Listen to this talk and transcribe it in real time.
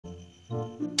यार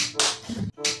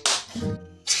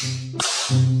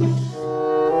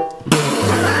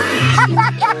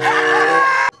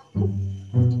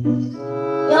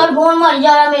फोन मर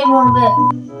जा रहा मेरे फोन पे।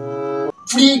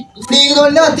 फ्रीक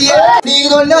दौड़ने आती है, फ्रीक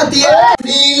दौड़ने आती है,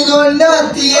 फ्रीक दौड़ने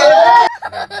आती है।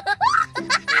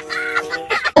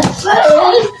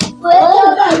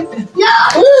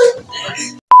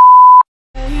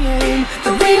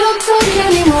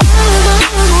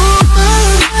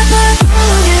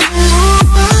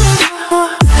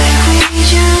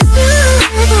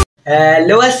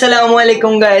 हेलो अस्सलाम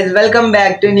वालेकुम guys, welcome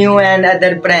back to new and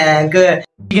other prank.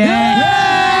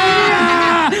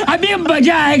 अभी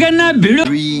मजा आएगा ना भिड़ो।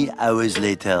 3 hours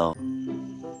later.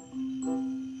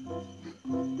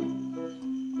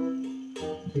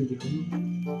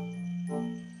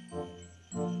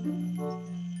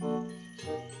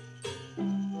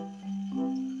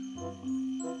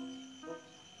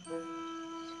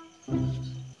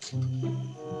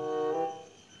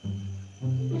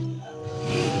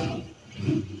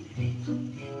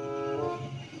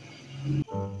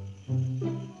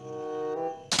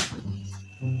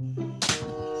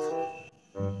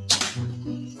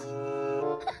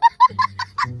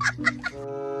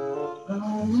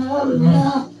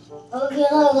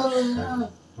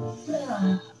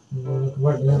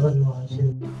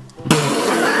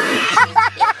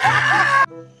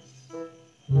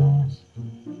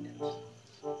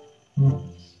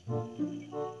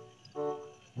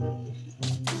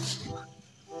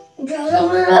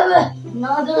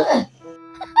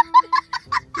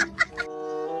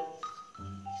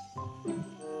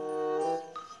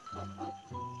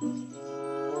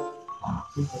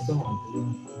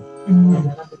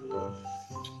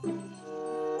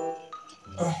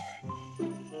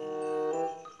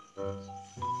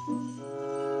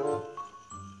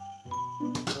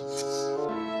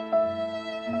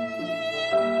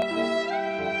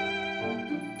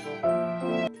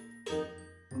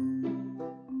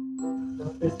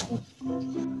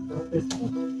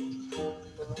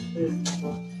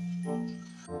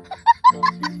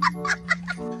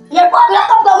 ये पागल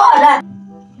कब का मार रहा है?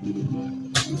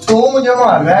 तू मुझे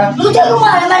मार रहा है। मुझे क्यों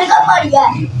मारा? मैंने कब मारी है?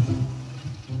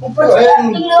 ऊपर से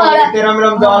तेरा मेरा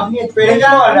मजाक नहीं है, पेड़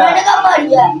क्यों मार रहा है? मैंने कब मारी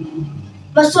है?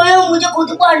 बस सोया हूँ, मुझे खुद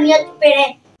मारनी है चपेड़े।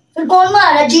 फिर कौन मार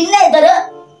रहा है? जिन ने इधर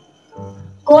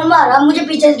कौन मारा? मुझे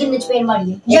पीछे से किसने चपेड़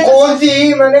मारी है? कौन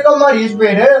सी? मैंने कब मारी इस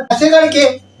पेड़? ऐसे करके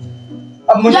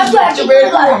अब मुझे चपेड़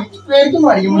क्यों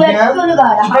मारी है मुझे?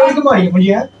 चपेड़ क्यों मारी है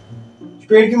मुझे?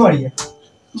 चपेड़ क्यों मारी है?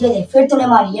 ये देख, फिर तूने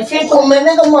मारी है। फिर तो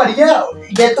मैंने कब मारी है?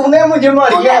 ये तूने मुझे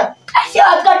मारी है। ऐसे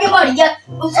हाथ करके मारी है।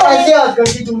 ऐसे हाथ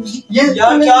करके तुम ये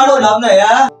यार क्या रोला ना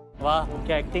यार। वाह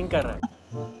क्या एक्टिंग कर रहा है।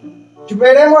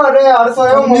 चपेड़े मार रहे यार।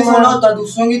 सोया हूँ नहीं सोना होता,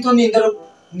 दूसरों की तो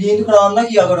नींद खराब ना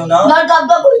किया करो ना। यार कब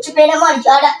का कोई चपेड़े मारी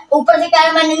जा रहा है, ऊपर से कह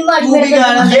रहा मैंने नहीं मारी। तू भी कह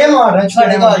रहा ये मार रहा है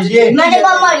चपेड़े। ये मैंने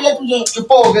कब मारी है तुझे?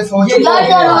 चुप हो के सो। यार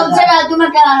यार हमसे रात में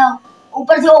कह रहा हूँ,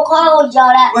 ऊपर से वो खा हो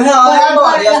जा रहा है। ओए हां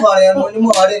मार यार सारे यार मुझे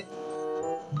मारे।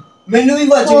 मैंने भी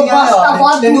बच गया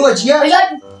यार। तैनू बच गया यार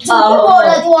झूठ बोल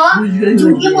रहा है तू। हां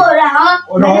झूठ बोल रहा है। हां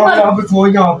अब सो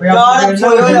यहां पे यार सो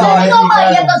जाओ यार। तो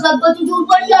मारी है कसम को, तू झूठ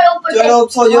बोल रहा है ऊपर से। चलो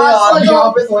सो जाओ यार। यहां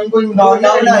पे सोई कोई मजाक ना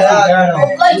बना यार।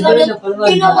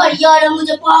 किनो मारी यार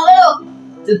मुझे, पागल हो?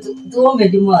 तू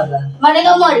मेरी मार रहा है। मैंने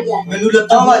कब मार दिया? मैनू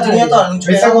लत्ता बच गया तानू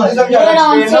वैसा कौन सा समझा रहा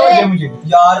है मुझे?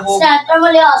 यार वो सेंटर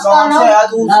में ले आसका काम ना। से आया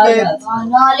तू उसके।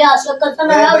 ना ले आसका करता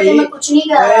ना यार, मैं कुछ नहीं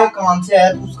कर रहा। काम से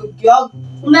आया तू उसको क्या?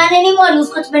 मैंने नहीं मारी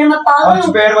उसको चपेड़, मैं पागल हूं।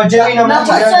 चपेड़ बजेगी ना। मैं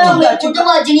गुस्सा हूं, मेरे खुद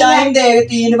बजनी है। टाइम देख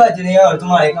 3 बज रहे हैं और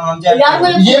तुम्हारे काम से यार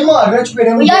मैं ये मार रहा है चपेड़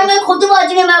मुझे। यार मैं खुद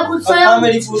बजनी, मैं खुद सोया हूं।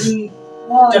 मेरी फुल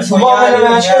सुबह मैंने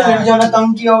मैच खेलने जाना,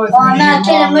 तंग किया हुआ है। मैं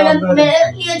खेल मेरे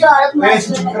ये जा रहा मैं था।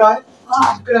 चुप रहा है।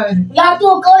 यार तू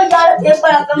को यार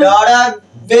पेपर आता यार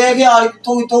देख यार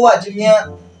कितों बज रही हैं।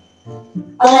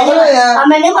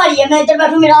 मैंने मारी है। मैं इधर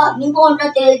बैठू, मेरा हाथ नहीं पहुंच रहा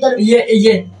तेरे इधर।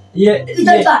 ये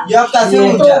इधर का यार कैसे तो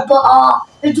पहुंचा?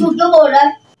 फिर झूठ क्यों बोल रहा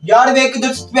है? यार देख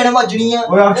किधर चपेड़ बजनी है।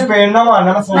 और आप चपेड़ ना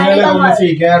मारना, मैं सोने लगा हूं।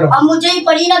 ठीक है यार, अब मुझे ही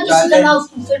पड़ी ना किसी तरह,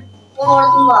 उसको फिर तोड़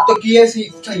दूंगा। तो किए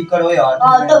सही करो यार।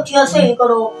 हां तो क्या सही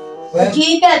करो।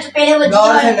 ठीक है चपेड़े बज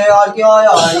यार गए यार क्या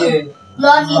यार ये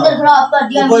यार नींद खराब कर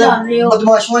दिया। हम जान रहे हो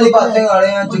बदमाशों वाली बातें कर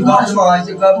रहे हैं। जगह बदमाश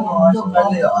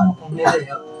पहले यार हमने ले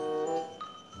यार।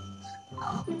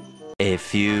 A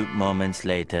few moments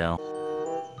later.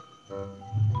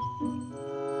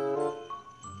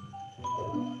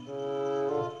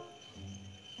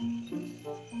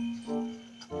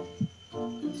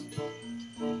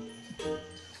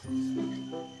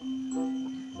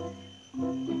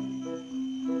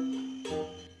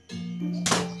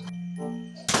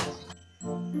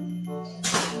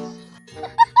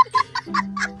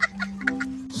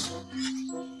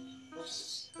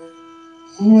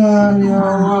 मारी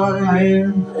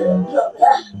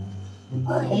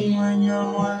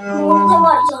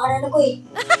जा रहा है ना कोई।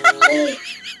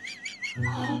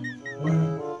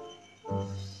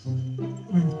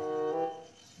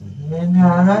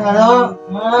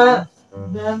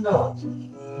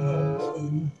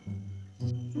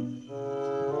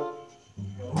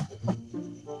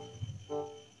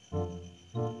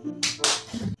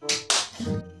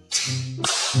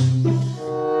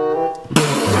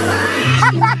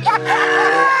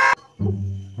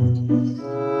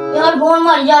 यार कौन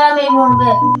मारी जा रहा है मेरे फोन पे?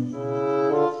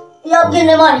 यार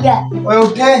किसने मारी है? ओए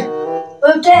उठे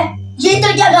उठे, ये तो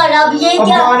क्या कर रहा है? ये अब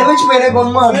क्या? गाने में चपेड़े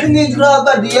कौन मार मेरी नींद खराब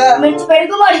कर दी है। मेरी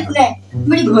चपेट को मारी तूने?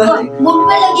 मेरी मुंह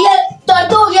पे लगी है,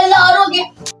 दर्द हो गया, लाल हो गया।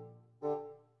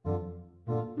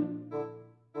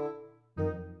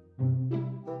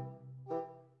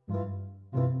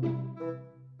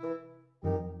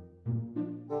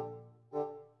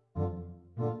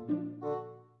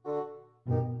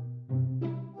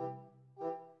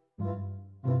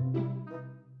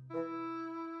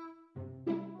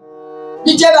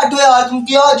 नीचे बैठो यार, तुम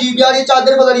क्या अजीब यार, ये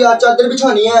चादर पकड़ यार, चादर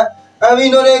बिछानी है, अभी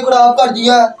इन्होंने खराब कर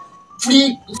दिया।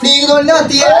 फ्रीक दौड़ने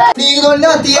आती है, फ्रीक दौड़ने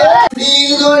आती है,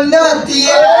 फ्रीक दौड़ने आती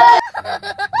है।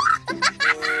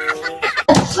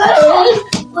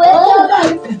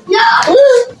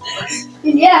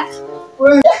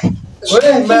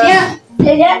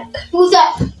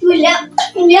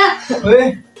 ओए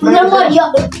मैं ओए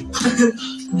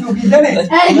तू किधर है?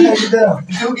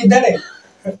 तू किधर है?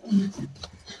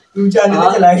 तू चांद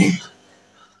पे चला गया।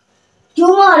 क्यों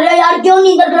मार रहा है यार? क्यों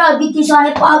नींद खराब की थी? सारे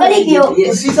पागल ही क्यों?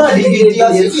 किसी साड़ी की थी,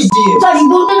 ऐसी कीजिए। साड़ी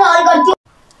दूध लाल करती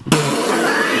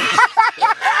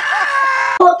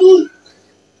होती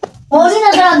वो नहीं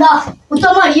नजर आता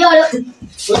उसको मारी यार।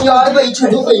 तो यार भाई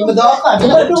छोड़ो भाई, मजाक कर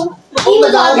रहे हो। ये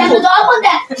मजाक है? मजाक होता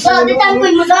है? रात के टाइम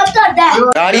कोई मजाक करता है?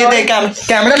 यार ये देख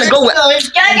कैमरा लगा हुआ है।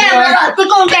 क्या कैमरा? रात को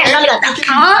कौन कैमरा लगाता है?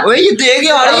 हाँ ओए ये देख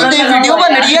यार, ये देख वीडियो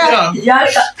बन रही है यार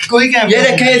कोई कैमरा ये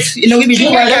देखे, इन लोगों की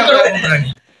वीडियो वायरल करो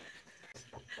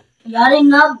यार,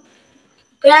 इतना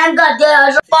प्रैंक करते हैं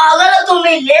यार, पागल हो तुम।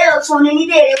 ले सोने नहीं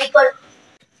दे रहे ऊपर,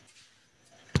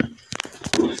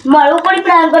 हमारे ऊपर ही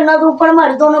प्रैंक करना तो ऊपर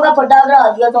हमारे दोनों का पटा करा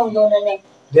दिया तुम दोनों ने।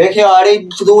 देख यार,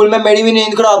 फजूल में मेरी भी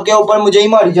नींद खराब के ऊपर मुझे ही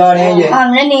मारी जा रहे हैं ये।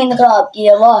 हमने नींद खराब की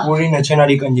है। वाह, पूरी नशे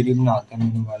नारी कंजरी बनाते हैं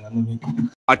मैंने वाला ने।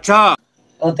 अच्छा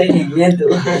होते नहीं है तो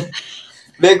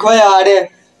देखो यार,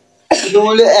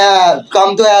 फजूल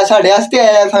काम तो है साढ़े हस्ते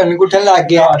आया, सन कुठन लग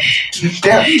गया।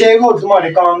 देखो तुम्हारे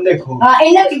काम देखो। हाँ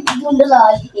इन्हें भी धुंध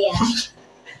ला दी है।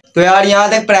 तो यार यहाँ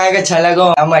तक प्रैंक अच्छा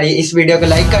लगा, हमारी इस वीडियो को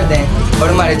लाइक कर दें और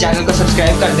हमारे चैनल को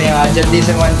सब्सक्राइब कर दें यार, जल्दी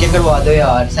से 1K करवा दो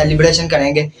यार, सेलिब्रेशन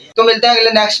करेंगे। तो मिलते हैं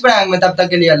अगले नेक्स्ट प्रैंक में, तब तक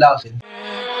के लिए अल्लाह हाफिज़।